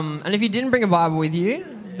And if you didn't bring a Bible with you,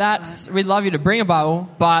 we'd love you to bring a Bible,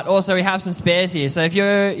 but also we have some spares here. So if you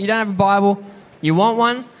don't have a Bible, you want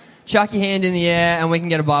one, chuck your hand in the air and we can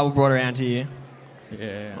get a Bible brought around to you.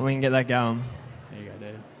 Yeah. And we can get that going. There you go,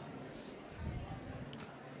 dude.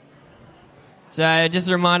 So just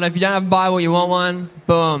a reminder, if you don't have a Bible, you want one,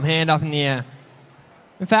 boom, hand up in the air.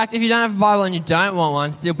 In fact, if you don't have a Bible and you don't want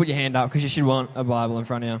one, still put your hand up because you should want a Bible in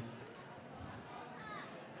front of you.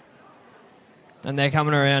 And they're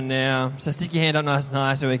coming around now. So stick your hand up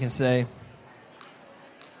nice so we can see.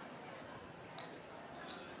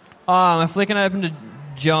 Oh, we're flicking open to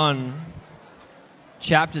John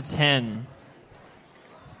chapter 10.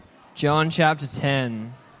 John chapter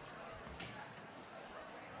 10.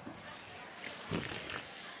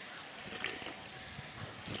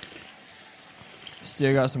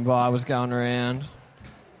 Still got some Bibles going around.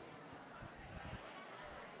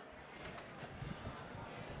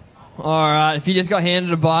 All right, if you just got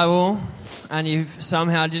handed a Bible and you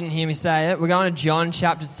somehow didn't hear me say it, we're going to John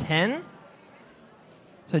chapter 10.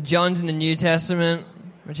 So John's in the New Testament,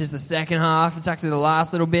 which is the second half. It's actually the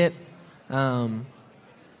last little bit. And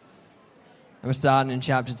we're starting in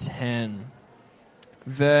chapter 10,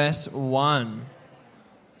 verse 1.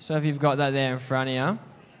 So if you've got that there in front of you,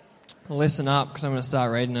 listen up because I'm going to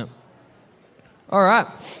start reading it. All right.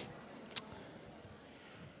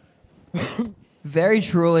 Very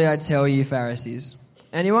truly I tell you, Pharisees,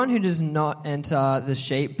 anyone who does not enter the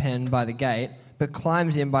sheep pen by the gate, but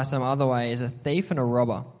climbs in by some other way, is a thief and a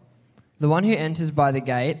robber. The one who enters by the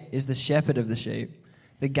gate is the shepherd of the sheep.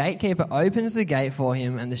 The gatekeeper opens the gate for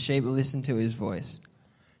him, and the sheep listen to his voice.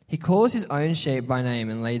 He calls his own sheep by name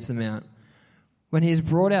and leads them out. When he has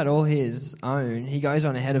brought out all his own, he goes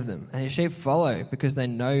on ahead of them, and his sheep follow because they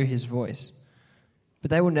know his voice. But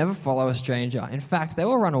they will never follow a stranger. In fact, they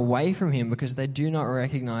will run away from him because they do not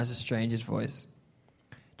recognize a stranger's voice.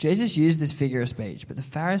 Jesus used this figure of speech, but the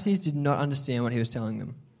Pharisees did not understand what he was telling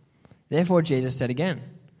them. Therefore Jesus said again,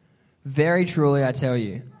 very truly I tell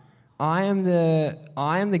you, I am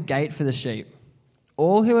the gate for the sheep.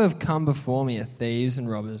 All who have come before me are thieves and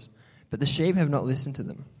robbers, but the sheep have not listened to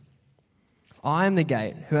them. I am the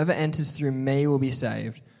gate. Whoever enters through me will be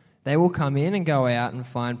saved. They will come in and go out and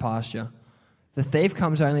find pasture. The thief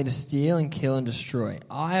comes only to steal and kill and destroy.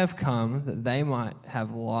 I have come that they might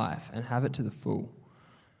have life and have it to the full.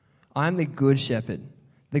 I am the good shepherd.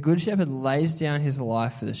 The good shepherd lays down his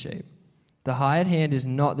life for the sheep. The hired hand is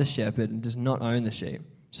not the shepherd and does not own the sheep.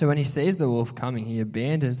 So when he sees the wolf coming, he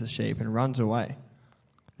abandons the sheep and runs away.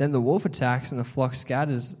 Then the wolf attacks and the flock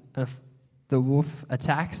scatters. The wolf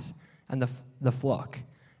attacks and the flock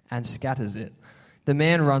and scatters it. The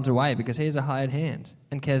man runs away because he is a hired hand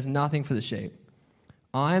and cares nothing for the sheep.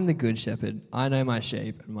 I am the good shepherd. I know my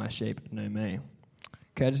sheep, and my sheep know me.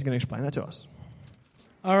 Curtis is going to explain that to us.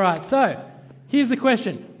 All right, so here's the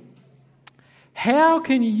question. How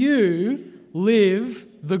can you live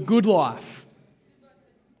the good life?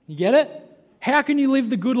 You get it? How can you live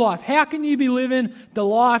the good life? How can you be living the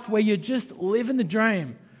life where you're just living the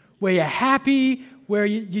dream, where you're happy, where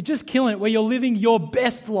you're just killing it, where you're living your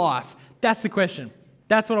best life? That's the question.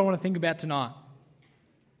 That's what I want to think about tonight.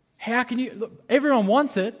 How can you... Look, everyone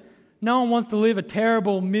wants it. No one wants to live a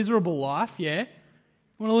terrible, miserable life, yeah? You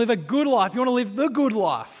want to live a good life. You want to live the good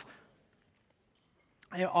life.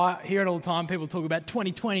 I hear it all the time. People talk about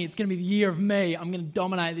 2020. It's going to be the year of me. I'm going to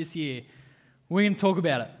dominate this year. We're going to talk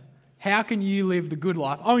about it. How can you live the good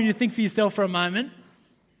life? I want you to think for yourself for a moment.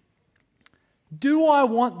 Do I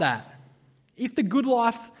want that? If the good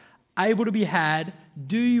life's able to be had,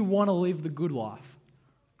 do you want to live the good life?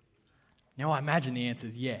 Now, I imagine the answer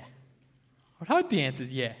is yeah. I would hope the answer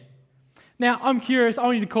is yeah. Now, I'm curious. I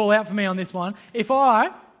want you to call out for me on this one. If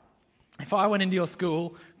I went into your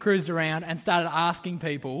school, cruised around, and started asking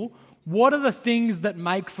people, what are the things that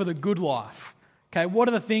make for the good life? Okay, what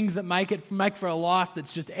are the things that make for a life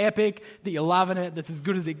that's just epic, that you're loving it, that's as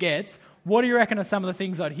good as it gets? What do you reckon are some of the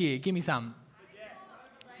things I'd hear? Give me some.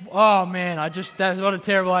 Oh man, that's what a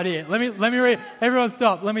terrible idea. Let me read. Everyone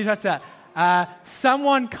stop. Let me touch that.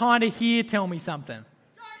 Someone kind of here tell me something.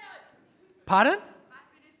 Pardon?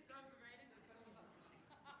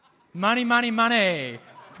 Money, money, money.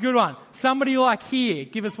 It's a good one. Somebody like here.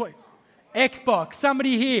 Give us what? Xbox.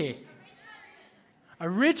 Somebody here. A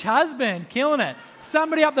rich husband. Killing it.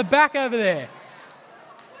 Somebody up the back over there.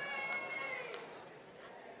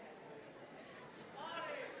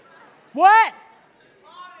 What?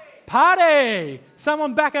 Party.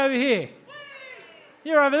 Someone back over here.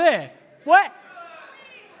 You're over there. What?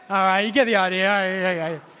 All right, you get the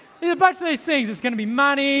idea. There's a bunch of these things. It's going to be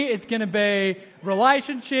money. It's going to be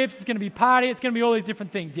relationships. It's going to be party. It's going to be all these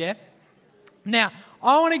different things, yeah? Now,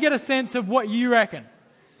 I want to get a sense of what you reckon.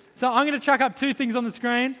 So I'm going to chuck up 2 things on the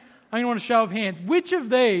screen. I'm going to want a show of hands. Which of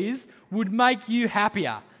these would make you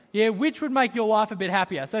happier? Yeah, which would make your life a bit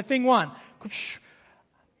happier? So thing 1,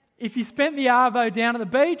 if you spent the arvo down at the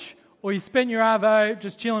beach or you spent your arvo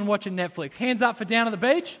just chilling watching Netflix. Hands up for down at the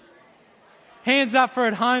beach. Hands up for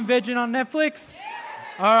at home vegging on Netflix.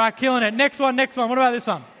 All right, killing it. Next one. What about this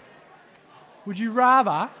one? Would you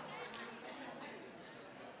rather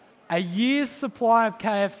a year's supply of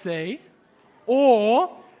KFC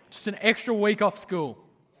or just an extra week off school?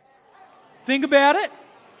 Think about it.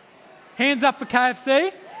 Hands up for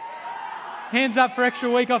KFC. Hands up for extra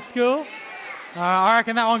week off school. I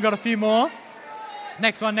reckon that one got a few more.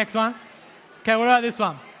 Next one. Okay, what about this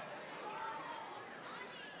one?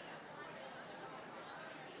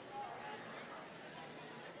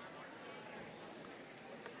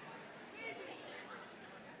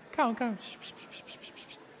 Come on.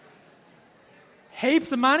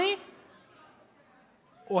 Heaps of money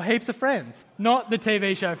or heaps of friends? Not the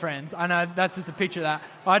TV show Friends. I know that's just a picture of that.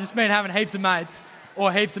 I just mean having heaps of mates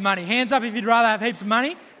or heaps of money. Hands up if you'd rather have heaps of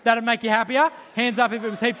money. That'd make you happier. Hands up if it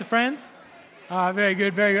was heaps of friends. Very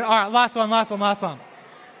good. All right, last one. All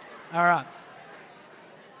right.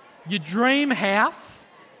 Your dream house,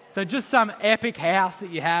 so just some epic house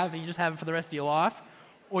that you have and you just have it for the rest of your life,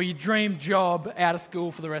 or your dream job out of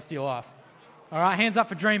school for the rest of your life. All right, hands up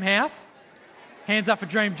for dream house. Hands up for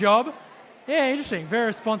dream job. Yeah, interesting. Very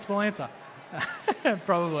responsible answer.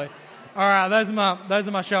 Probably. All right, those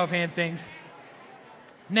are my show of hand things.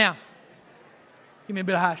 Now, give me a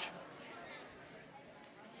bit of hush.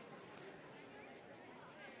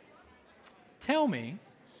 Tell me,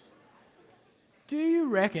 do you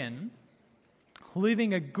reckon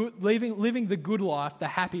living the good life, the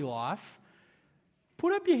happy life,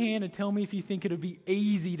 put up your hand and tell me if you think it would be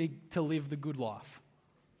easy to live the good life.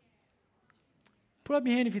 Put up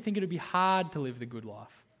your hand if you think it would be hard to live the good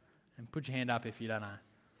life. And put your hand up if you don't know.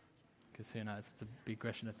 Because who knows, it's a big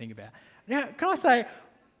question to think about. Now, can I say,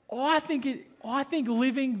 I think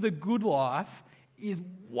living the good life is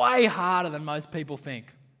way harder than most people think.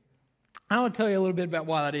 I want to tell you a little bit about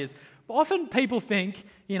why that is. Often people think,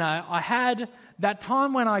 I had that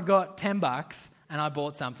time when I got $10 and I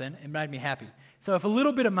bought something, it made me happy. So if a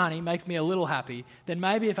little bit of money makes me a little happy, then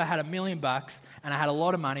maybe if I had $1 million and I had a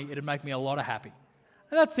lot of money, it'd make me a lot of happy.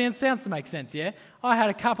 And that sounds to make sense, yeah? I had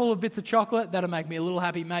a couple of bits of chocolate, that'd make me a little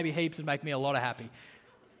happy, maybe heaps would make me a lot of happy.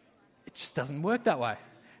 It just doesn't work that way.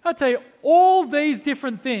 I'll tell you, all these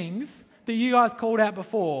different things that you guys called out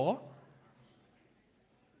before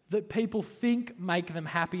that people think make them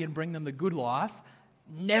happy and bring them the good life,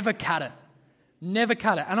 never cut it. Never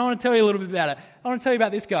cut it. And I want to tell you a little bit about it. I want to tell you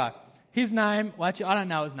about this guy. His name, I don't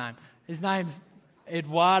know his name. His name's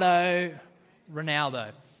Eduardo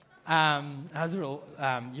Ronaldo. That was a real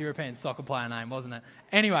European soccer player name, wasn't it?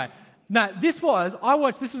 Anyway, this was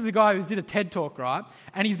the guy who did a TED Talk, right?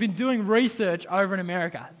 And he's been doing research over in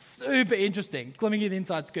America. Super interesting. Let me give you the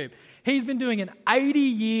inside scoop. He's been doing an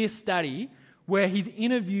 80-year study where he's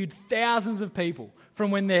interviewed thousands of people from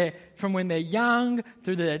when they're young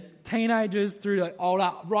through the teenagers through the older,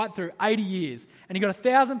 right through 80 years. And he got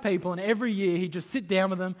 1,000 people, and every year he'd just sit down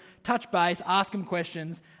with them, touch base, ask them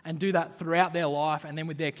questions, and do that throughout their life, and then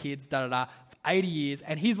with their kids, for 80 years.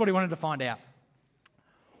 And here's what he wanted to find out.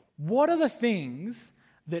 What are the things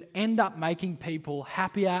that end up making people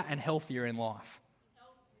happier and healthier in life?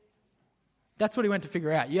 That's what he went to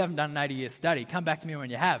figure out. You haven't done an 80-year study. Come back to me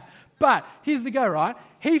when you have. But here's the go, right?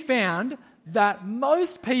 He found that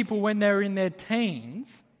most people, when they're in their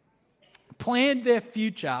teens, planned their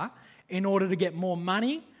future in order to get more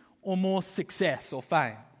money or more success or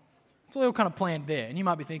fame. So they all kind of planned there. And you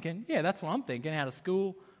might be thinking, yeah, that's what I'm thinking, out of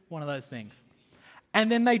school, one of those things.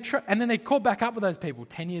 And then they caught back up with those people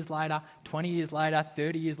 10 years later, 20 years later,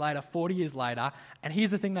 30 years later, 40 years later. And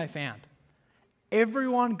here's the thing they found.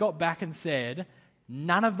 Everyone got back and said,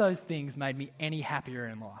 none of those things made me any happier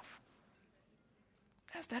in life.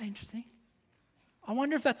 Is that interesting? I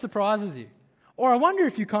wonder if that surprises you. Or I wonder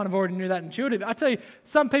if you kind of already knew that intuitively. I tell you,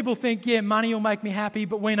 some people think, yeah, money will make me happy,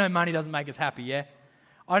 but we know money doesn't make us happy, yeah?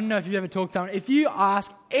 I don't know if you've ever talked to someone. If you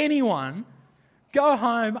ask anyone, go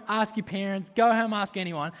home, ask your parents, go home, ask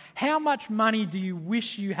anyone, how much money do you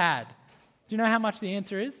wish you had? Do you know how much the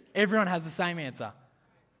answer is? Everyone has the same answer.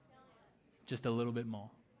 Just a little bit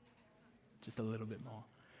more. Just a little bit more.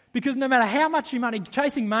 Because no matter how much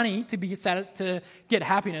chasing money to get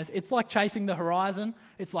happiness, it's like chasing the horizon.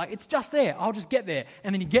 It's like, it's just there, I'll just get there.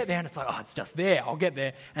 And then you get there and it's like, oh, it's just there, I'll get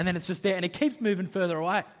there. And then it's just there and it keeps moving further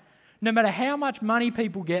away. No matter how much money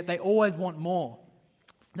people get, they always want more.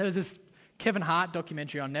 There was this Kevin Hart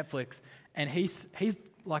documentary on Netflix, and he's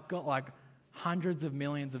like got like hundreds of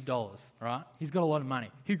millions of dollars, right? He's got a lot of money.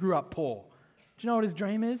 He grew up poor. Do you know what his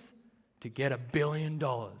dream is? To get $1 billion.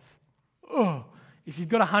 Oh, if you've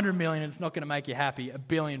got 100 million, it's not going to make you happy. $1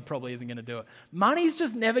 billion probably isn't going to do it. Money's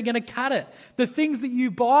just never going to cut it. The things that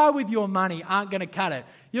you buy with your money aren't going to cut it.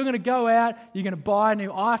 You're going to go out, you're going to buy a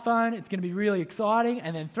new iPhone, it's going to be really exciting,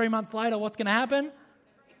 and then 3 months later, what's going to happen?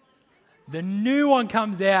 The new one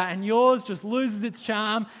comes out and yours just loses its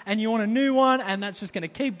charm and you want a new one and that's just going to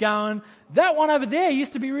keep going. That one over there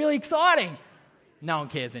used to be really exciting. No one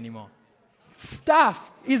cares anymore.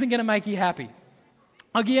 Stuff isn't going to make you happy.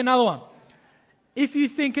 I'll give you another one. If you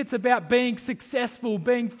think it's about being successful,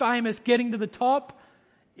 being famous, getting to the top,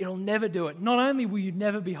 it'll never do it. Not only will you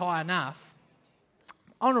never be high enough,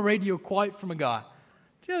 I want to read you a quote from a guy.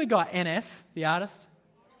 Do you know the guy NF, the artist?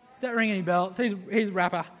 Does that ring any bells? He's a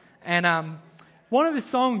rapper. And one of his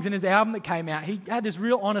songs in his album that came out, he had this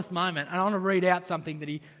real honest moment. And I want to read out something that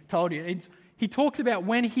he told you. He talks about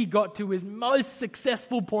when he got to his most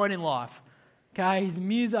successful point in life. Okay, he's a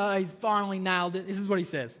muso, he's finally nailed it. This is what he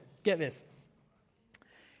says. Get this.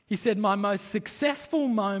 He said, the most successful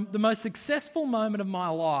moment of my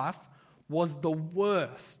life was the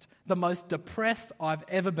worst, the most depressed I've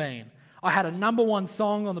ever been. I had a #1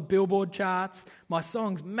 song on the Billboard charts. My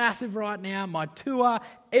song's massive right now. My tour,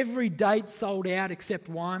 every date sold out except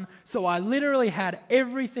one. So I literally had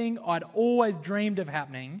everything I'd always dreamed of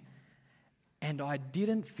happening, and I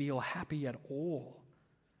didn't feel happy at all.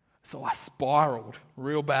 So I spiraled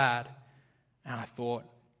real bad, and I thought,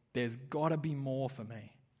 there's got to be more for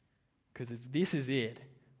me. Because if this is it,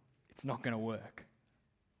 it's not going to work.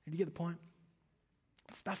 Did you get the point?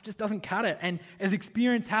 Stuff just doesn't cut it. And as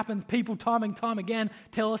experience happens, people time and time again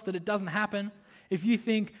tell us that it doesn't happen. If you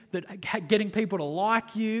think that getting people to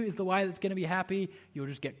like you is the way that's going to be happy, you'll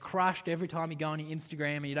just get crushed every time you go on your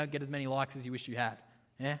Instagram and you don't get as many likes as you wish you had.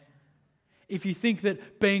 Yeah? If you think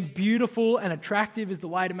that being beautiful and attractive is the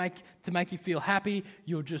way to make you feel happy,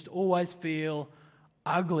 you'll just always feel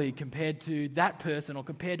ugly compared to that person or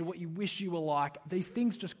compared to what you wish you were like. These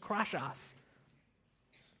things just crush us.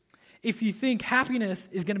 If you think happiness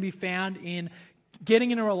is going to be found in getting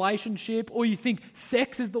in a relationship, or you think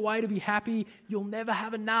sex is the way to be happy, you'll never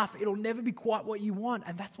have enough. It'll never be quite what you want,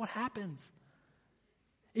 and that's what happens.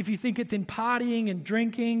 If you think it's in partying and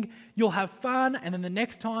drinking, you'll have fun, and then the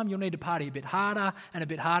next time you'll need to party a bit harder and a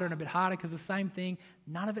bit harder and a bit harder, because the same thing,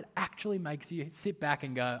 none of it actually makes you sit back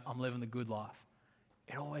and go, I'm living the good life.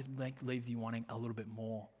 It always leaves you wanting a little bit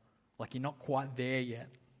more, like you're not quite there yet.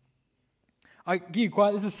 I give you a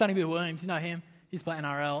quote. This is Sonny Bill Williams. You know him. He used to play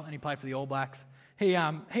NRL and he played for the All Blacks. He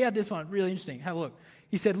had this one, really interesting. Have a look.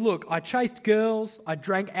 He said, look, I chased girls, I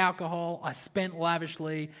drank alcohol, I spent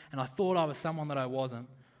lavishly, and I thought I was someone that I wasn't.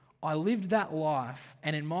 I lived that life,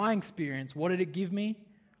 and in my experience, what did it give me?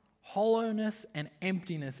 Hollowness and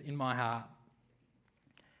emptiness in my heart.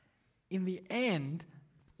 In the end,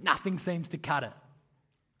 nothing seems to cut it.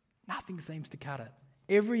 Nothing seems to cut it.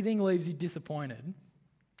 Everything leaves you disappointed.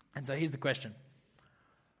 And so here's the question.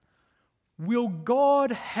 Will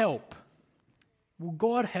God help? Will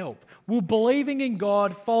God help? Will believing in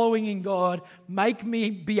God, following in God, make me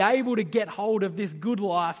be able to get hold of this good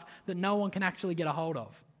life that no one can actually get a hold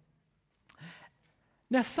of?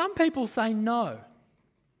 Now, some people say no.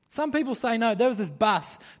 Some people say no. There was this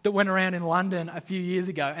bus that went around in London a few years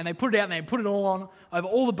ago, and they put it out and they put it all on over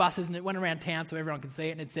all the buses, and it went around town so everyone could see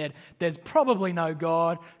it, and it said, there's probably no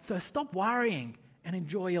God, so stop worrying and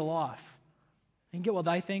enjoy your life. And get what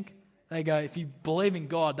they think? They go, if you believe in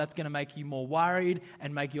God, that's going to make you more worried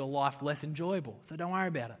and make your life less enjoyable. So don't worry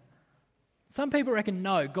about it. Some people reckon,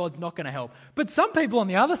 no, God's not going to help. But some people on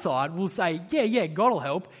the other side will say, yeah, God will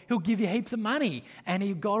help. He'll give you heaps of money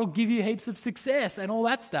and God will give you heaps of success and all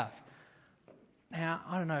that stuff. Now,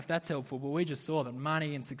 I don't know if that's helpful, but we just saw that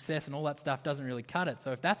money and success and all that stuff doesn't really cut it.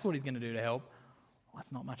 So if that's what he's going to do to help, well,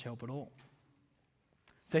 that's not much help at all.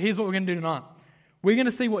 So here's what we're going to do tonight. We're going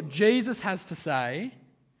to see what Jesus has to say,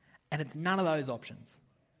 and it's none of those options.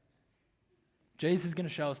 Jesus is going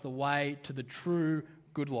to show us the way to the true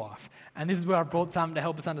good life. And this is where I brought something to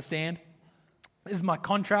help us understand. This is my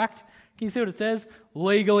contract. Can you see what it says?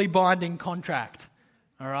 Legally binding contract.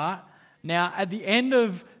 All right? Now, at the end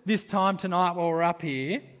of this time tonight while we're up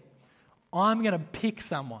here, I'm going to pick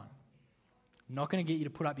someone. I'm not going to get you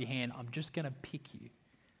to put up your hand. I'm just going to pick you.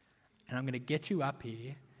 And I'm going to get you up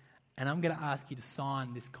here, and I'm going to ask you to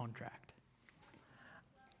sign this contract.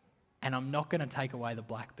 And I'm not going to take away the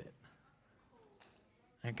black bit.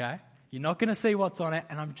 Okay? You're not going to see what's on it,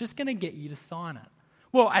 and I'm just going to get you to sign it.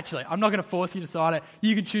 Well, actually, I'm not going to force you to sign it.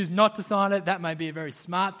 You can choose not to sign it. That may be a very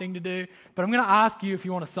smart thing to do. But I'm going to ask you if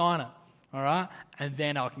you want to sign it. all right? And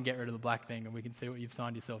then I can get rid of the black thing and we can see what you've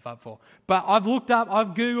signed yourself up for. But I've looked up,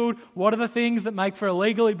 I've Googled, what are the things that make for a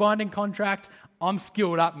legally binding contract? I'm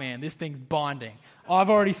skilled up, man. This thing's binding. I've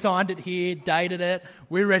already signed it here, dated it.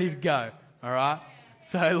 We're ready to go, all right?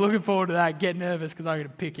 So looking forward to that. Get nervous because I'm going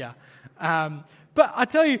to pick you. But I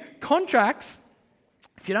tell you, contracts,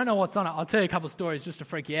 if you don't know what's on it, I'll tell you a couple of stories just to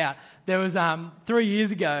freak you out. There was 3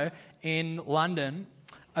 years ago in London,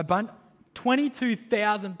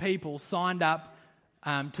 22,000 people signed up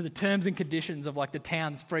to the terms and conditions of like the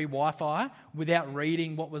town's free Wi-Fi without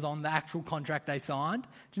reading what was on the actual contract they signed. Do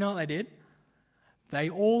you know what they did? They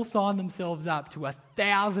all signed themselves up to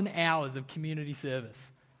 1,000 hours of community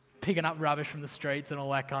service, picking up rubbish from the streets and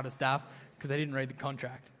all that kind of stuff because they didn't read the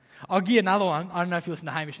contract. I'll give you another one. I don't know if you listen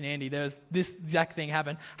to Hamish and Andy. There was this exact thing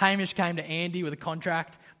happened. Hamish came to Andy with a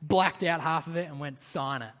contract, blacked out half of it and went,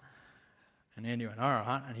 sign it. And Andy went, all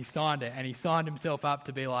right. And he signed it. And he signed himself up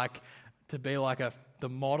to be like the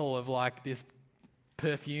model of like this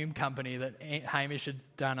perfume company that Hamish had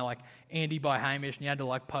done, like Andy by Hamish. And he had to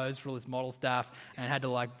like pose for all this model stuff and had to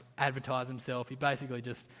like advertise himself. He basically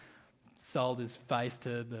just sold his face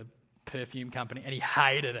to the perfume company and he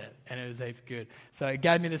hated it and it was heaps good. So it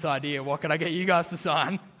gave me this idea, what can I get you guys to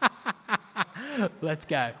sign? Let's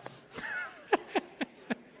go.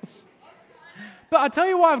 But I'll tell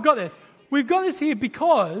you why I've got this. We've got this here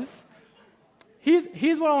because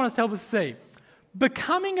here's what I want us to help us see.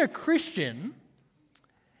 Becoming a Christian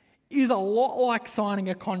is a lot like signing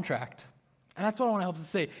a contract. And that's what I want to help us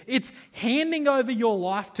see. It's handing over your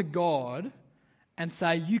life to God and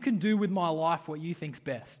say, you can do with my life what you think's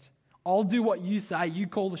best. I'll do what you say, you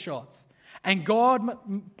call the shots. And God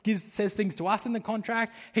says things to us in the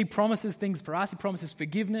contract. He promises things for us. He promises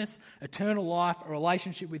forgiveness, eternal life, a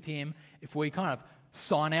relationship with him if we kind of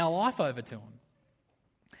sign our life over to him.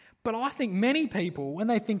 But I think many people, when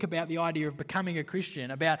they think about the idea of becoming a Christian,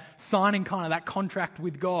 about signing kind of that contract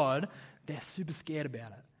with God, they're super scared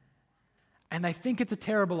about it. And they think it's a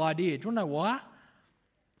terrible idea. Do you want to know why?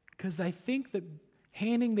 Because they think that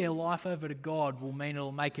handing their life over to God will mean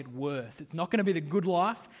it'll make it worse. It's not going to be the good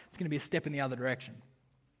life. It's going to be a step in the other direction.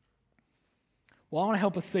 Well, I want to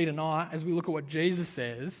help us see tonight, as we look at what Jesus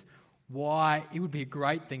says, why it would be a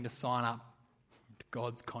great thing to sign up to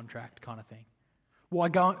God's contract kind of thing. Why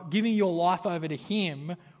giving your life over to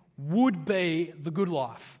him would be the good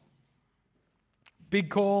life. Big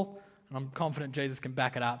call, and I'm confident Jesus can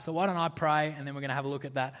back it up. So why don't I pray, and then we're going to have a look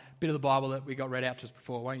at that bit of the Bible that we got read out just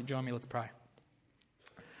before. Why don't you join me? Let's pray.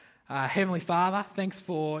 Heavenly Father, thanks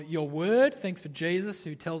for your word. Thanks for Jesus,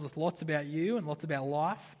 who tells us lots about you and lots about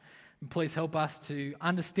life. And please help us to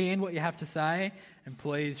understand what you have to say, and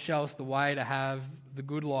please show us the way to have the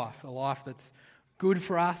good life, a life that's good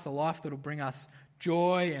for us, a life that will bring us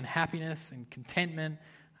joy and happiness and contentment.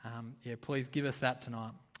 Please give us that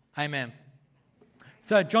tonight. Amen.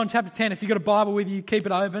 So John chapter 10, if you've got a Bible with you, keep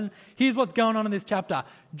it open. Here's what's going on in this chapter.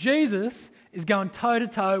 Jesus is going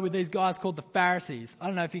toe-to-toe with these guys called the Pharisees. I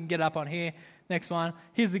don't know if you can get it up on here. Next one.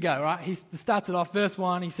 Here's the go, right? He starts it off, verse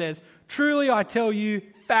 1. He says, truly I tell you,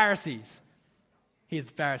 Pharisees. Here's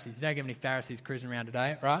the Pharisees. You don't get many Pharisees cruising around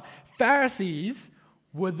today, right? Pharisees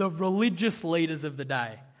were the religious leaders of the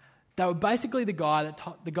day. They were basically the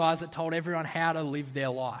guys that told everyone how to live their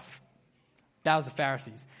life. That was the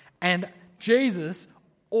Pharisees. And Jesus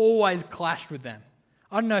always clashed with them.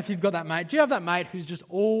 I don't know if you've got that mate. Do you have that mate who's just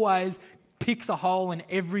always picks a hole in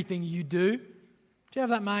everything you do? Do you have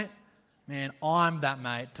that mate? Man, I'm that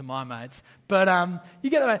mate to my mates. But you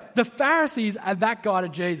get that. The Pharisees are that guy to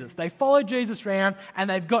Jesus. They follow Jesus around and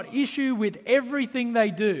they've got issue with everything they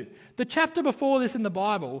do. The chapter before this in the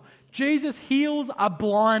Bible, Jesus heals a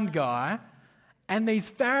blind guy and these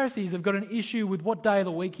Pharisees have got an issue with what day of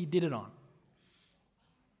the week he did it on.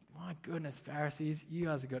 My goodness, Pharisees, you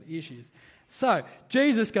guys have got issues. So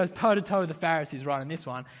Jesus goes toe-to-toe with the Pharisees right in this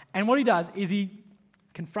one. And what he does is he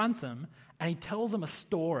confronts them and he tells them a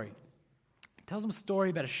story. He tells them a story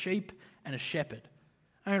about a sheep and a shepherd.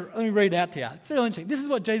 Let me read it out to you. It's really interesting. This is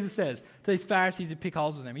what Jesus says to these Pharisees who pick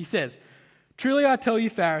holes with them. He says, truly I tell you,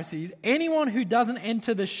 Pharisees, anyone who doesn't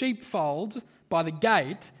enter the sheepfold by the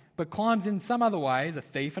gate but climbs in some other way is a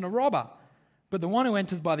thief and a robber. But the one who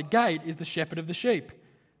enters by the gate is the shepherd of the sheep.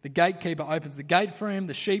 The gatekeeper opens the gate for him.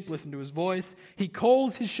 The sheep listen to his voice. He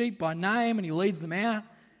calls his sheep by name and he leads them out.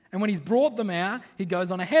 And when he's brought them out, he goes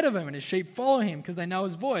on ahead of them and his sheep follow him because they know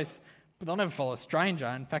his voice. But they'll never follow a stranger.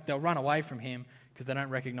 In fact, they'll run away from him because they don't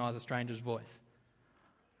recognize a stranger's voice.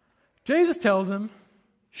 Jesus tells them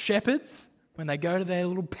shepherds, when they go to their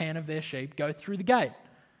little pen of their sheep, go through the gate.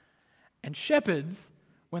 And shepherds,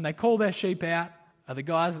 when they call their sheep out, are the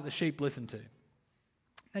guys that the sheep listen to.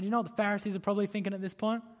 And you know what the Pharisees are probably thinking at this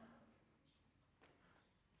point?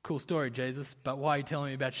 Cool story, Jesus, but why are you telling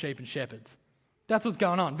me about sheep and shepherds? That's what's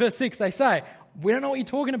going on. Verse 6, they say, we don't know what you're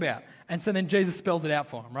talking about. And so then Jesus spells it out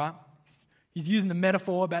for them, right? He's using the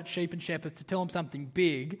metaphor about sheep and shepherds to tell them something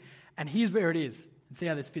big. And here's where it is. And see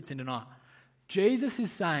how this fits in tonight. Jesus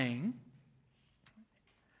is saying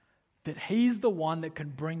that he's the one that can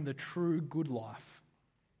bring the true good life.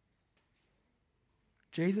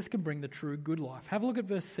 Jesus can bring the true good life. Have a look at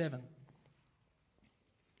verse 7.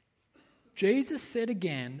 Jesus said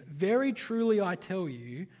again, very truly I tell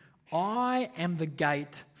you, I am the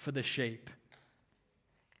gate for the sheep.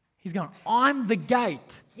 He's going, I'm the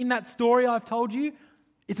gate. In that story I've told you,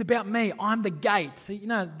 it's about me. I'm the gate. So, you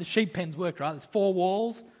know, the sheep pens work, right? There's 4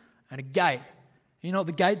 walls and a gate. You know what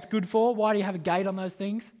the gate's good for? Why do you have a gate on those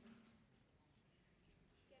things?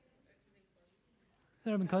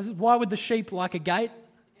 Why would the sheep like a gate?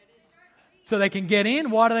 So they can get in.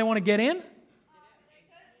 Why do they want to get in?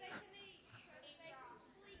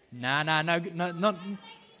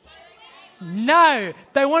 No,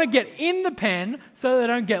 they want to get in the pen so they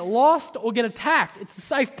don't get lost or get attacked. It's the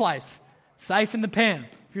safe place. Safe in the pen.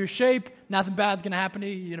 If you're a sheep, nothing bad's going to happen to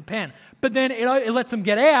you. You're in a pen. But then it lets them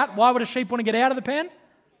get out. Why would a sheep want to get out of the pen?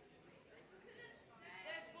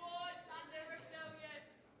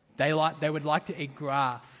 They would like to eat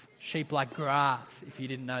grass. Sheep like grass, if you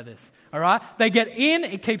didn't know this. All right? They get in,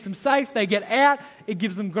 it keeps them safe. They get out, it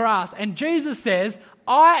gives them grass. And Jesus says,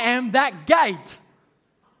 I am that gate.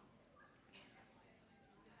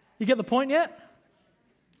 You get the point yet?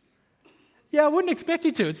 Yeah, I wouldn't expect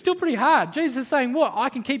you to. It's still pretty hard. Jesus is saying, what? I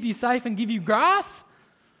can keep you safe and give you grass?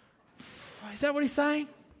 Is that what he's saying?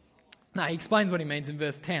 No, he explains what he means in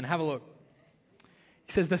verse 10. Have a look.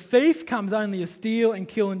 He says, the thief comes only to steal and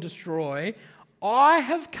kill and destroy. I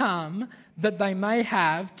have come that they may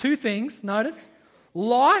have 2 things, notice,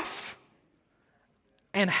 life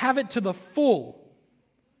and have it to the full.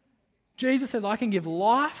 Jesus says, I can give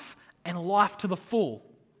life and life to the full.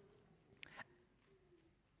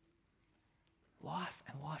 Life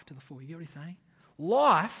and life to the full. You get what he's saying?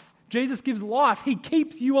 Life, Jesus gives life. He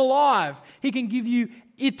keeps you alive. He can give you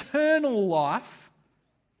eternal life.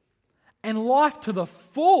 And life to the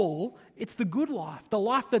full, it's the good life. The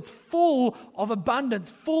life that's full of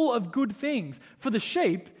abundance, full of good things. For the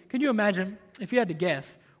sheep, can you imagine, if you had to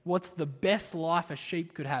guess, what's the best life a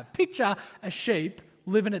sheep could have? Picture a sheep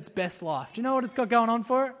living its best life. Do you know what it's got going on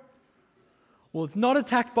for it? Well, it's not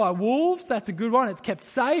attacked by wolves. That's a good one. It's kept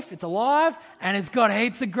safe. It's alive. And it's got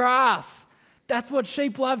heaps of grass. That's what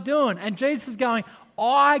sheep love doing. And Jesus is going,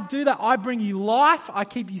 I do that. I bring you life. I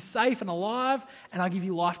keep you safe and alive. And I give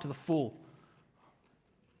you life to the full.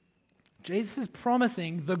 Jesus is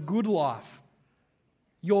promising the good life.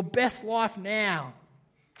 Your best life now.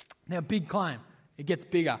 Now, big claim. It gets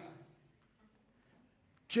bigger.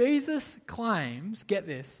 Jesus claims, get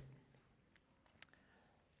this,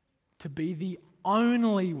 to be the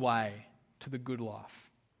only way to the good life.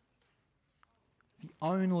 The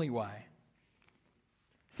only way.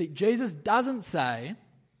 See, Jesus doesn't say,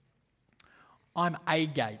 I'm a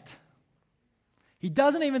gate. He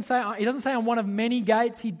doesn't say I'm one of many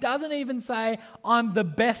gates. He doesn't even say I'm the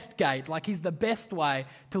best gate, like he's the best way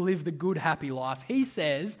to live the good, happy life. He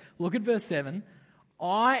says, look at verse 7,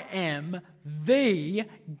 I am the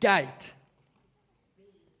gate.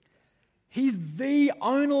 He's the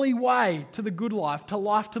only way to the good life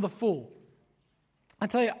to the full. I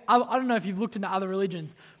tell you, I don't know if you've looked into other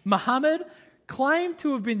religions. Muhammad claimed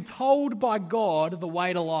to have been told by God the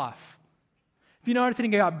way to life. If you know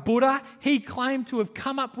anything about Buddha, he claimed to have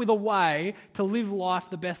come up with a way to live life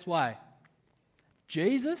the best way.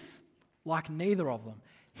 Jesus, like neither of them,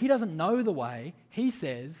 he doesn't know the way. He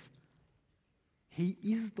says he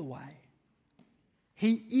is the way.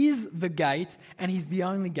 He is the gate, and he's the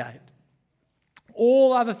only gate.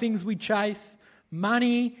 All other things we chase,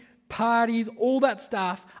 money, parties, all that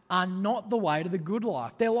stuff are not the way to the good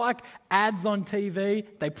life. They're like ads on TV.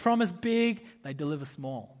 They promise big, they deliver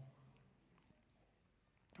small.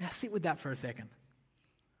 Now sit with that for a second.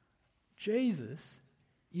 Jesus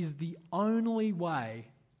is the only way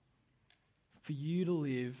for you to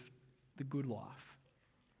live the good life.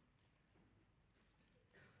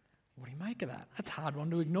 What do you make of that? That's a hard one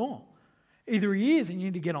to ignore. Either he is and you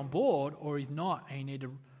need to get on board, or he's not and you need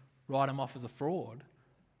to write him off as a fraud.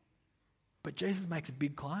 But Jesus makes a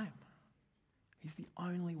big claim. He's the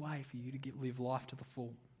only way for you to live life to the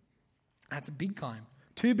full. That's a big claim.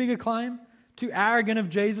 Too big a claim? Too arrogant of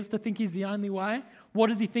Jesus to think he's the only way? What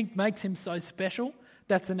does he think makes him so special?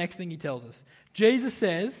 That's the next thing he tells us. Jesus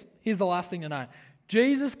says, here's the last thing to know.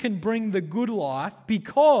 Jesus can bring the good life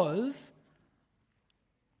because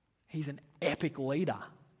He's an epic leader.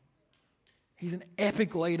 He's an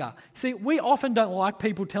epic leader. See, we often don't like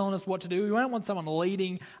people telling us what to do. We don't want someone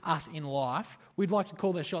leading us in life. We'd like to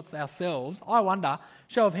call their shots ourselves. I wonder,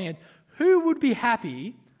 show of hands, who would be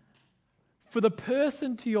happy for the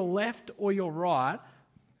person to your left or your right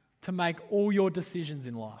to make all your decisions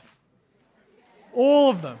in life? All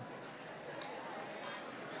of them.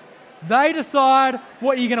 They decide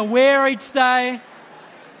what you're going to wear each day.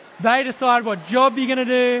 They decide what job you're going to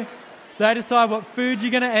do. They decide what food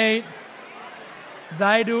you're going to eat.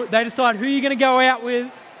 They decide who you're going to go out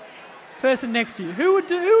with. Person next to you. Who would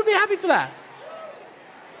be happy for that?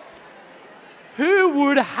 Who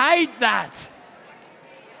would hate that?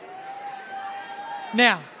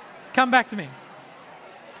 Now, come back to me.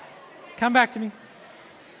 Come back to me.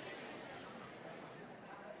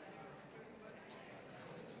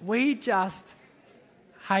 We just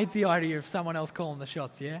hate the idea of someone else calling the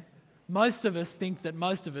shots, yeah? Most of us think that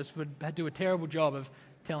most of us would do a terrible job of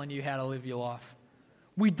telling you how to live your life.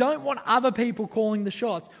 We don't want other people calling the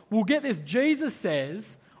shots. We'll get this. Jesus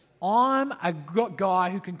says, I'm a guy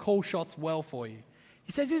who can call shots well for you.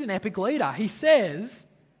 He says he's an epic leader. He says,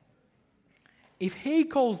 if he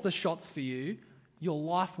calls the shots for you, your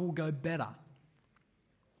life will go better.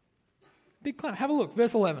 Big claim. Have a look.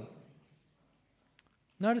 Verse 11.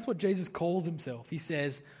 Notice what Jesus calls himself. He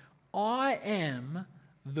says, I am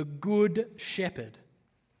the good shepherd.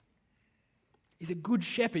 He's a good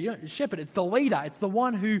shepherd. You know, shepherd, it's the leader. It's the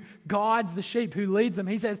one who guides the sheep, who leads them.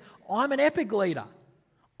 He says, I'm an epic leader.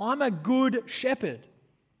 I'm a good shepherd.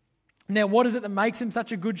 Now, what is it that makes him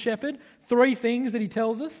such a good shepherd? 3 things that he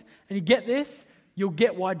tells us. And you get this, you'll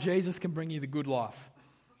get why Jesus can bring you the good life.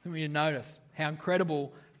 I want you to notice how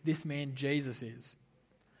incredible this man Jesus is.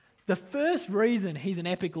 The first reason he's an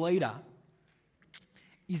epic leader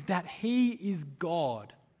is that he is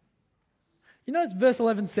God. You notice verse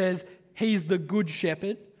 11 says, he's the good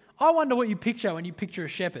shepherd. I wonder what you picture when you picture a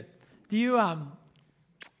shepherd. Do you,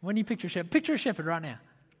 when you picture a shepherd right now.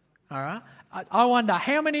 All right? I wonder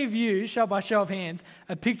how many of you, by show of hands,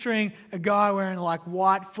 are picturing a guy wearing like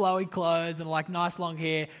white flowy clothes and like nice long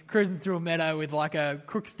hair, cruising through a meadow with like a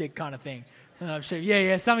crook stick kind of thing.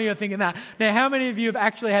 Yeah, some of you are thinking that. Now, how many of you have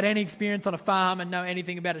actually had any experience on a farm and know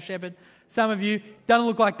anything about a shepherd? Some of you, doesn't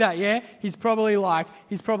look like that, yeah? He's probably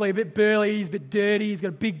a bit burly, he's a bit dirty, he's got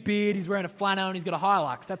a big beard, he's wearing a flannel and he's got a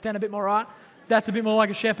Hilux. That sound a bit more right? That's a bit more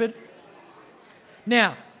like a shepherd.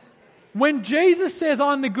 Now, when Jesus says,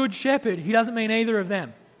 I'm the good shepherd, he doesn't mean either of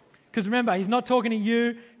them. Because remember, he's not talking to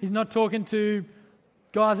you, he's not talking to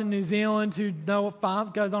guys in New Zealand who know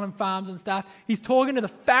what goes on in farms and stuff. He's talking to the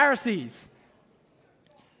Pharisees.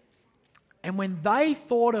 And when they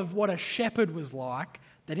thought of what a shepherd was like,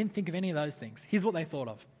 they didn't think of any of those things. Here's what they thought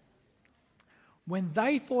of. When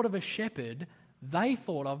they thought of a shepherd, they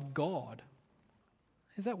thought of God.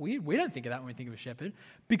 Is that weird? We don't think of that when we think of a shepherd.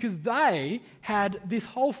 Because they had this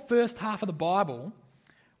whole first half of the Bible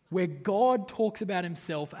where God talks about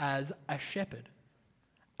himself as a shepherd,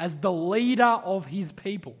 as the leader of his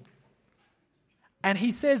people. And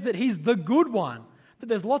he says that he's the good one, that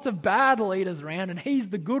there's lots of bad leaders around and he's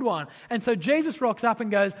the good one. And so Jesus rocks up and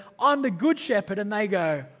goes, I'm the good shepherd. And they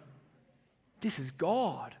go, this is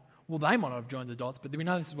God. Well, they might not have joined the dots, but we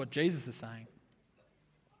know this is what Jesus is saying.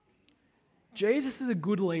 Jesus is a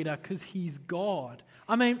good leader because he's God.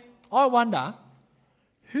 I mean, I wonder,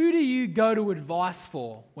 who do you go to advice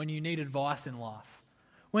for when you need advice in life?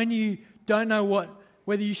 When you don't know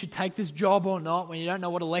whether you should take this job or not, when you don't know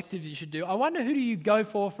what electives you should do. I wonder, who do you go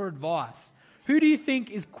for advice? Who do you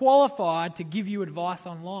think is qualified to give you advice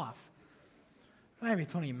on life? Maybe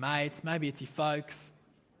it's one of your mates, maybe it's your folks.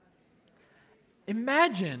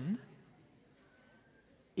 Imagine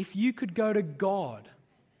if you could go to God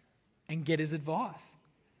and get his advice.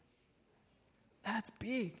 That's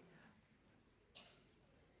big.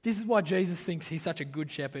 This is why Jesus thinks he's such a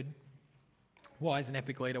good shepherd, why he's an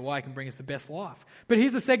epic leader, why he can bring us the best life. But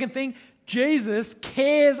here's the second thing, Jesus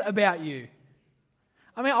cares about you.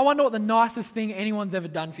 I mean, I wonder what the nicest thing anyone's ever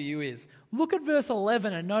done for you is. Look at verse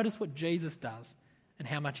 11 and notice what Jesus does and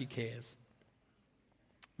how much he cares.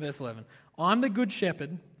 Verse 11, I'm the good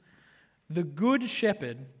shepherd. The good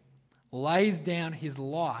shepherd lays down his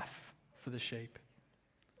life for the sheep.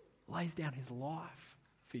 Lays down his life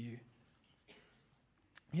for you.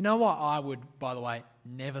 You know what? I would, by the way,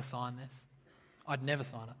 never sign this. I'd never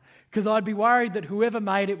sign it. Because I'd be worried that whoever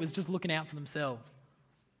made it was just looking out for themselves.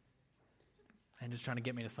 And just trying to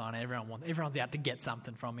get me to sign it. Everyone's out to get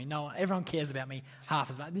something from me. No, everyone cares about me half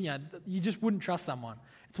as much. You know, you just wouldn't trust someone.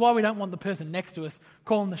 It's why we don't want the person next to us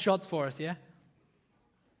calling the shots for us, yeah?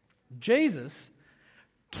 Jesus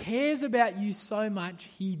cares about you so much,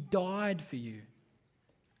 he died for you.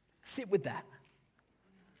 Sit with that.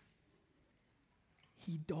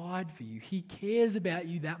 He died for you. He cares about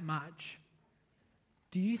you that much.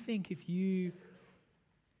 Do you think if you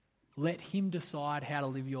let him decide how to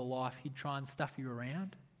live your life, he'd try and stuff you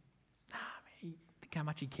around? Nah, man, think how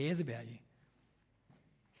much he cares about you.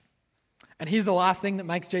 And here's the last thing that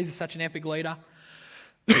makes Jesus such an epic leader.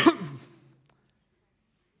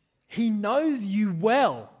 He knows you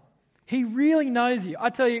well. He really knows you. I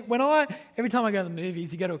tell you, every time I go to the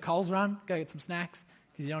movies, you go to a Coles run, go get some snacks,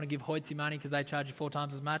 because you don't want to give Hoytsy money because they charge you 4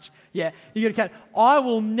 times as much. Yeah, you get a cat. I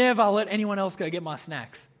will never let anyone else go get my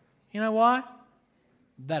snacks. You know why?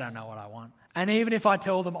 They don't know what I want. And even if I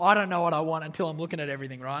tell them, I don't know what I want until I'm looking at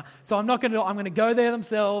everything, right? So I'm going to go there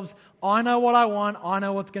themselves. I know what I want. I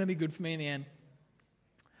know what's going to be good for me in the end.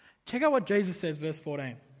 Check out what Jesus says, verse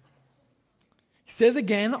 14. He says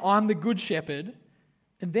again, I'm the good shepherd.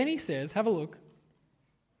 And then he says, have a look.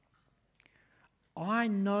 I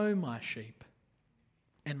know my sheep,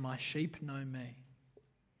 and my sheep know me.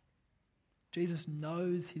 Jesus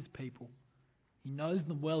knows his people. He knows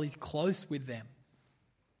them well. He's close with them.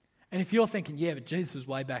 And if you're thinking, yeah, but Jesus was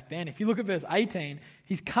way back then. If you look at verse 18,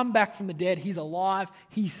 he's come back from the dead. He's alive.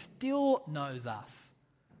 He still knows us.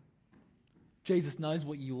 Jesus knows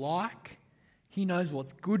what you like. He knows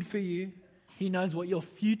what's good for you. He knows what your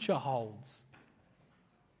future holds.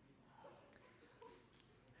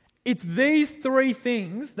 It's these 3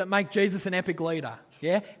 things that make Jesus an epic leader.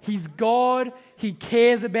 Yeah? He's God, he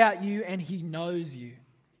cares about you, and he knows you.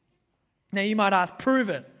 Now you might ask, prove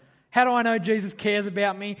it. How do I know Jesus cares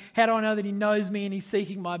about me? How do I know that he knows me and he's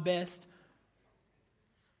seeking my best?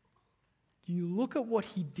 You look at what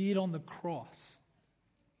he did on the cross.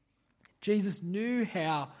 Jesus knew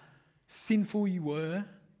how sinful you were,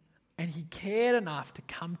 and he cared enough to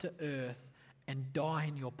come to earth and die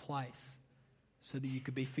in your place so that you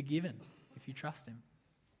could be forgiven if you trust him.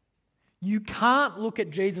 You can't look at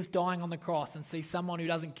Jesus dying on the cross and see someone who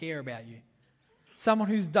doesn't care about you, someone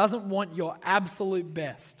who doesn't want your absolute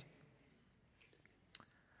best.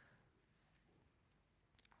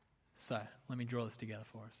 So, let me draw this together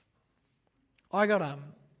for us. I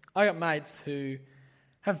got mates who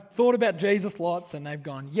have thought about Jesus lots, and they've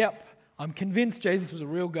gone, yep, I'm convinced Jesus was a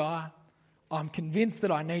real guy. I'm convinced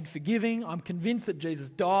that I need forgiving. I'm convinced that Jesus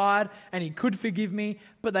died and he could forgive me.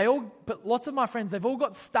 But lots of my friends, they've all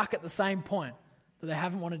got stuck at the same point that they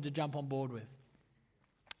haven't wanted to jump on board with.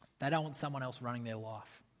 They don't want someone else running their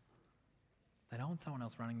life. They don't want someone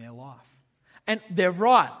else running their life. And they're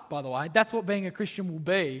right, by the way. That's what being a Christian will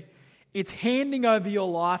be. It's handing over your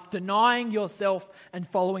life, denying yourself and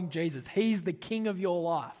following Jesus. He's the king of your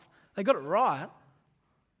life. They got it right,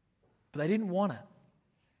 but they didn't want it.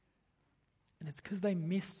 And it's because they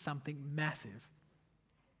missed something massive.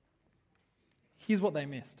 Here's what they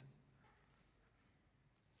missed.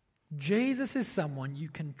 Jesus is someone you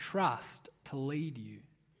can trust to lead you.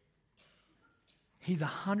 He's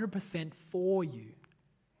 100% for you.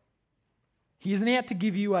 He isn't out to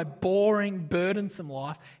give you a boring, burdensome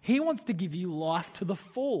life. He wants to give you life to the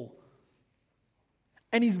full.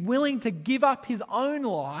 And he's willing to give up his own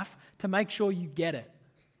life to make sure you get it.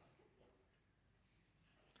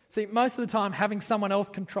 See, most of the time, having someone else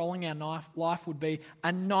controlling our life would be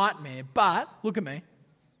a nightmare. But, look at me.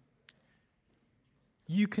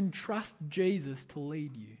 You can trust Jesus to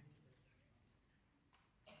lead you.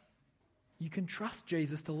 You can trust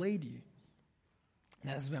Jesus to lead you.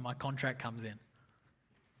 Now, this is where my contract comes in.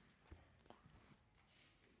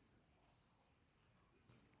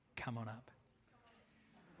 Come on up.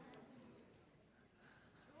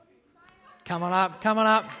 Come on up, come on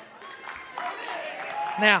up.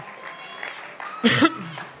 Now,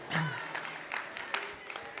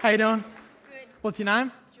 how you doing? Good. What's your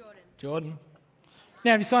name? Jordan. Jordan.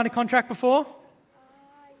 Now, have you signed a contract before?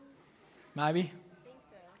 Maybe. I think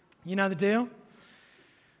so. You know the deal?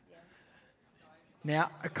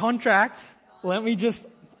 Now, a contract, need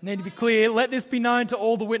to be clear, let this be known to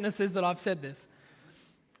all the witnesses that I've said this.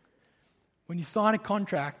 When you sign a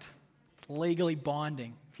contract, it's legally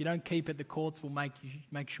binding. If you don't keep it, the courts will make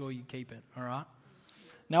sure you keep it, all right?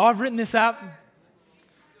 Now, I've written this up,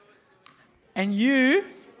 and you,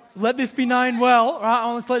 let this be known well, all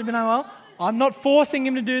right? Let's let it be known well. I'm not forcing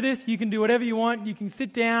him to do this. You can do whatever you want. You can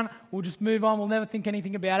sit down. We'll just move on. We'll never think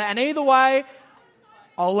anything about it. And either way,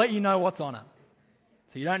 I'll let you know what's on it.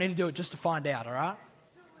 So you don't need to do it just to find out, all right?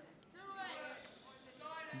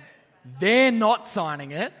 They're not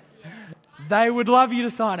signing it. They would love you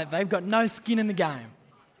to sign it. They've got no skin in the game.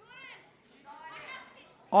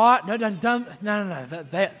 No.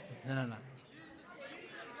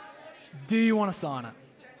 Do you want to sign it?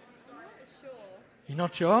 You're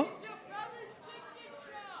not sure?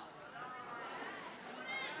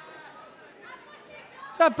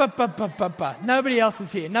 Nobody else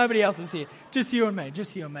is here. Nobody else is here. Just you and me.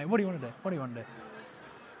 Just you and me. What do you want to do? What do you want to do?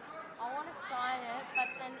 I want to sign it, but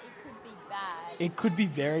then it could be bad. It could be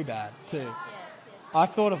very bad too. Yes.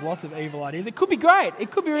 I've thought of lots of evil ideas. It could be great. It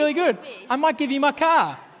could be really good. Could be. I might give you my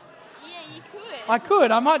car. Yeah, you could. I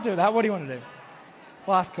could. I might do that. What do you want to do?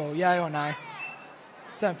 Last call. Yay or nay?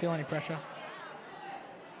 Don't feel any pressure.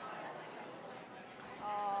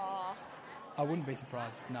 Oh, I wouldn't be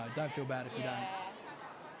surprised. No, don't feel bad if you yeah. don't.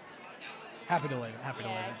 Happy to leave it. Happy to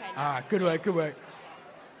leave it. Okay, All right. Good work. Good work.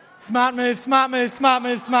 Smart move. Smart move. Smart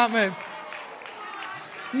move. Smart move.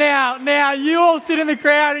 Now, you all sit in the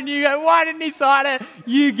crowd and you go, why didn't he sign it?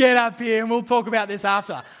 You get up here and we'll talk about this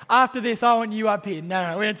after. After this, I want you up here.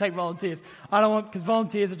 No, we're going to take volunteers. I don't want, because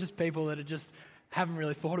volunteers are just people that are just haven't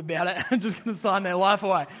really thought about it and just going to sign their life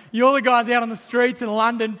away. You're the guys out on the streets in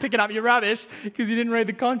London picking up your rubbish because you didn't read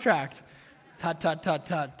the contract. Tut, tut, tut,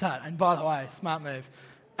 tut, tut. And by the way, smart move.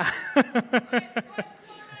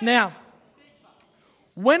 Now,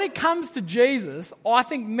 when it comes to Jesus, I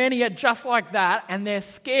think many are just like that and they're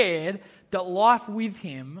scared that life with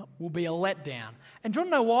him will be a letdown. And do you want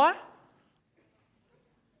to know why?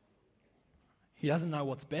 He doesn't know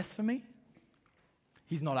what's best for me.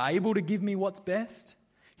 He's not able to give me what's best.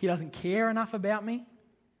 He doesn't care enough about me.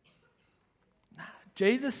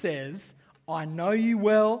 Jesus says, I know you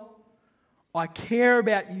well, I care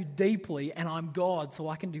about you deeply, and I'm God, so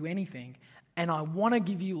I can do anything, and I want to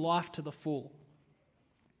give you life to the full.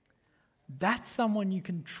 That's someone you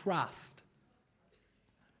can trust.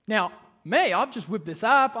 Now, me, I've just whipped this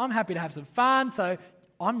up. I'm happy to have some fun, so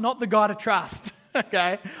I'm not the guy to trust,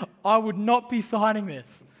 okay? I would not be signing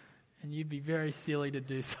this, and you'd be very silly to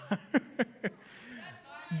do so.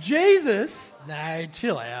 Jesus, no,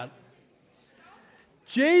 chill out.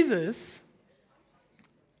 Jesus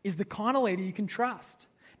is the kind of leader you can trust.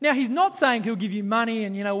 Now, he's not saying he'll give you money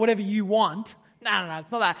and, whatever you want. No,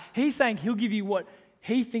 it's not that. He's saying he'll give you what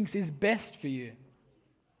he thinks is best for you.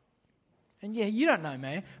 And yeah, you don't know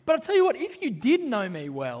me. But I'll tell you what, if you did know me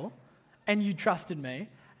well and you trusted me,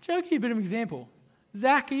 I'll give you a bit of an example.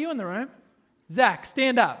 Zach, are you in the room? Zach,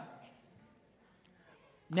 stand up.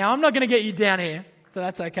 Now, I'm not going to get you down here, so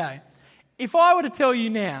that's okay. If I were to tell you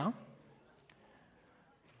now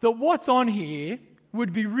that what's on here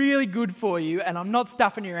would be really good for you and I'm not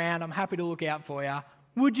stuffing you around, I'm happy to look out for you,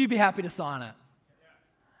 would you be happy to sign it?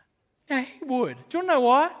 Yeah, he would. Do you want to know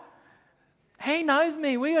why? He knows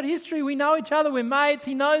me. We got history. We know each other. We're mates.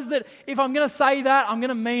 He knows that if I'm going to say that, I'm going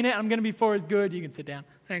to mean it. I'm going to be for his good. You can sit down.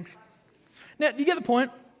 Thanks. Now, you get the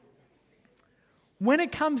point? When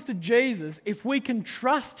it comes to Jesus, if we can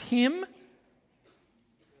trust him,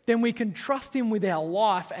 then we can trust him with our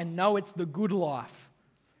life and know it's the good life.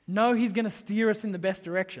 Know he's going to steer us in the best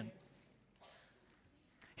direction.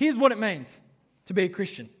 Here's what it means to be a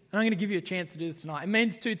Christian. And I'm going to give you a chance to do this tonight. It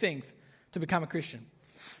means two things to become a Christian.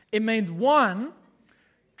 It means, one,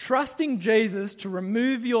 trusting Jesus to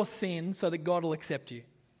remove your sin so that God will accept you.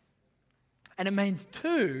 And it means,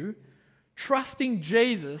 two, trusting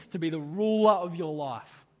Jesus to be the ruler of your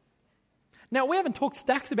life. Now, we haven't talked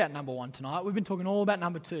stacks about number one tonight. We've been talking all about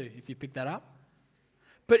number two, if you picked that up.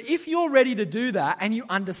 But if you're ready to do that and you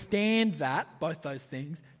understand that, both those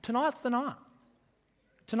things, tonight's the night.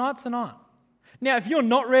 Tonight's the night. Now, if you're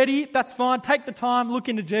not ready, that's fine. Take the time, look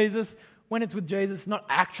into Jesus. When it's with Jesus, it's not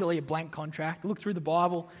actually a blank contract. Look through the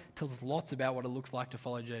Bible. It tells us lots about what it looks like to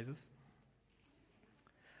follow Jesus.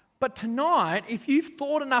 But tonight, if you've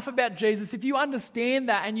thought enough about Jesus, if you understand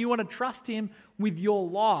that and you want to trust him with your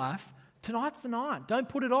life, tonight's the night. Don't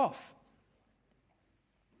put it off.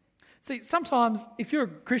 See, sometimes, if you're a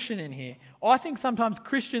Christian in here, I think sometimes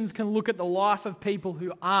Christians can look at the life of people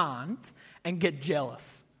who aren't and get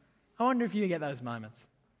jealous. I wonder if you get those moments.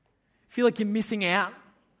 Feel like you're missing out.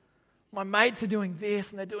 My mates are doing this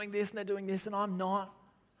and they're doing this and they're doing this and I'm not.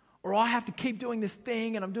 Or I have to keep doing this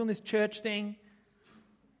thing and I'm doing this church thing.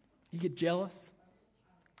 You get jealous.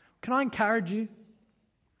 Can I encourage you?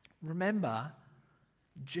 Remember,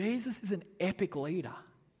 Jesus is an epic leader.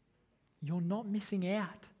 You're not missing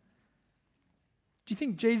out. Do you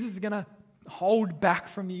think Jesus is going to hold back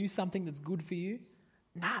from you something that's good for you?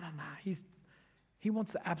 No. He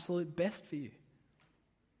wants the absolute best for you.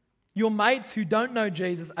 Your mates who don't know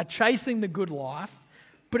Jesus are chasing the good life,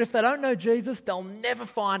 but if they don't know Jesus, they'll never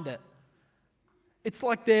find it. It's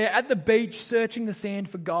like they're at the beach searching the sand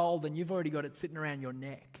for gold and you've already got it sitting around your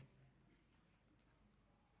neck.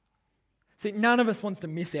 See, none of us wants to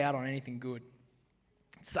miss out on anything good.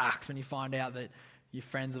 It sucks when you find out that your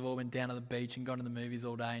friends have all been down to the beach and gone to the movies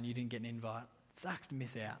all day and you didn't get an invite. It Sucks to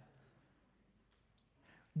miss out.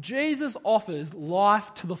 Jesus offers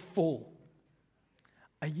life to the full.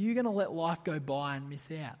 Are you going to let life go by and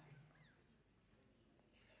miss out?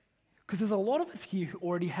 Because there's a lot of us here who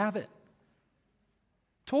already have it.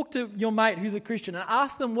 Talk to your mate who's a Christian and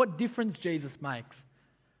ask them what difference Jesus makes.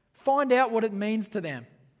 Find out what it means to them.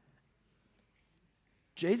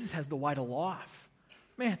 Jesus has the way to life.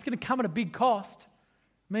 Man, it's going to come at a big cost.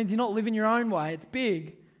 It means you're not living your own way. It's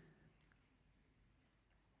big.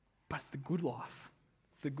 But it's the good life.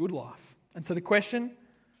 It's the good life. And so the question,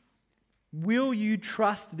 will you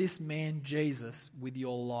trust this man Jesus with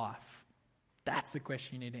your life? That's the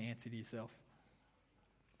question you need to answer to yourself.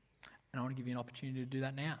 And I want to give you an opportunity to do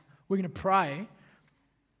that now. We're going to pray.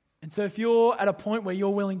 And so if you're at a point where you're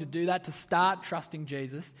willing to do that, to start trusting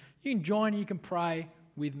Jesus, you can join, you can pray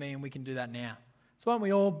with me, and we can do that now. So why don't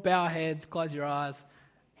we all bow our heads, close your eyes.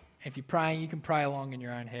 If you're praying, you can pray along in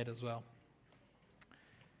your own head as well.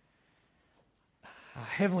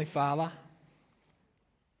 Heavenly Father,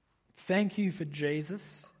 thank you for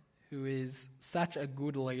Jesus, who is such a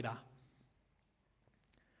good leader.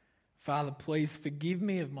 Father, please forgive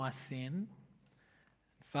me of my sin.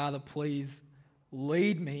 Father, please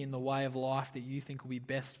lead me in the way of life that you think will be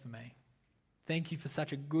best for me. Thank you for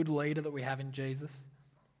such a good leader that we have in Jesus.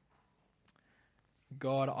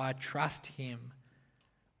 God, I trust him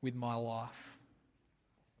with my life.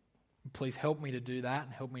 Please help me to do that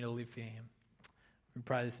and help me to live for him. We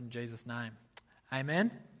pray this in Jesus' name.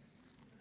 Amen.